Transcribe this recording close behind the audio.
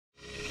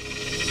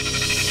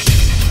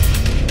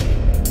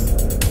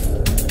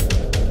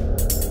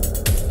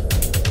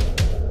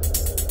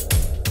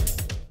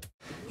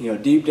You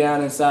know, deep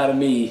down inside of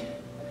me,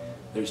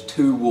 there's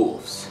two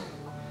wolves.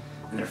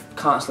 And they're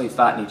constantly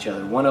fighting each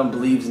other. One of them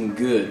believes in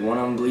good. One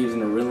of them believes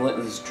in a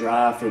relentless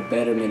drive for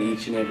betterment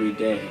each and every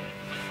day.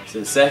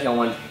 So the second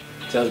one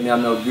tells me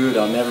I'm no good,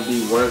 I'll never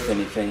be worth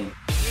anything.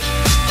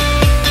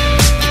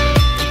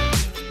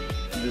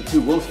 The two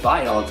wolves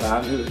fight all the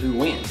time. Who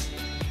wins?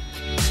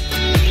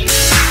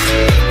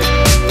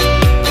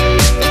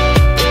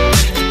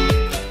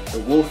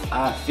 The wolf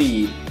I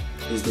feed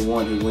is the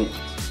one who wins.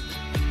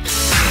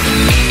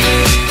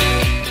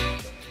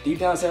 Deep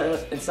down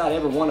inside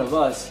every one of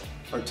us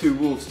are two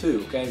wolves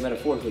too, okay,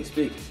 metaphorically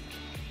speaking.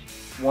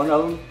 One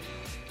of them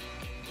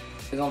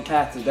is on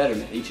path to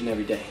betterment each and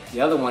every day.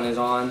 The other one is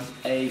on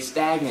a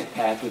stagnant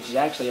path, which is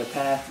actually a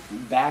path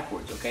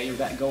backwards, okay? You're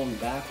going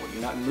backward,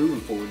 you're not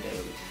moving forward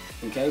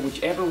daily, okay?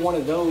 Whichever one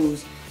of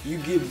those you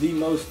give the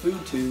most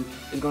food to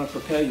is going to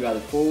propel you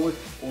either forward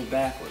or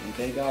backward,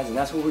 okay guys? And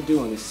that's what we're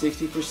doing. This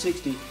 60 for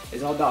 60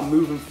 is all about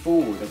moving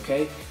forward,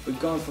 okay? We've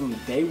gone from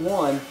day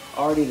 1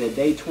 already to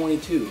day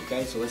 22,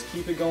 okay? So let's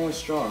keep it going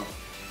strong.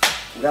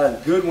 We got a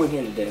good one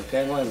here today,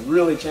 okay? I want to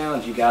really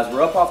challenge you guys.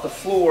 We're up off the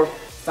floor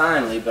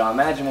finally, but I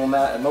imagine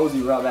we'll mosey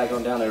right back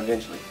on down there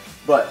eventually.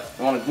 But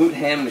we're on a glute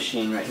ham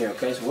machine right here,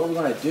 okay? So what we're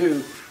going to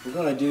do, we're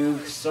going to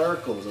do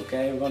circles,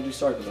 okay? We're going to do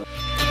circles.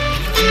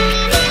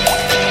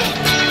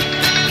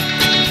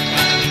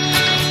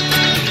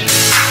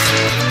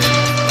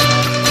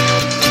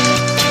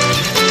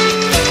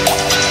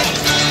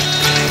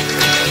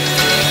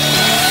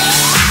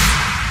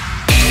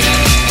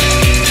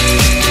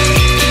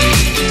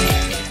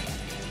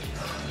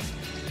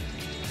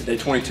 Day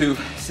 22,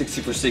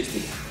 60 for 60.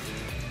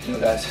 You know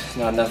guys, it's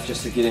not enough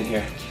just to get in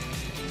here.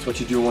 It's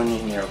what you do when you're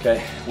in here,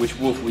 okay? Which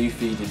wolf will you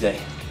feed today?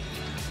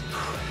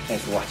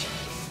 Thanks for watching.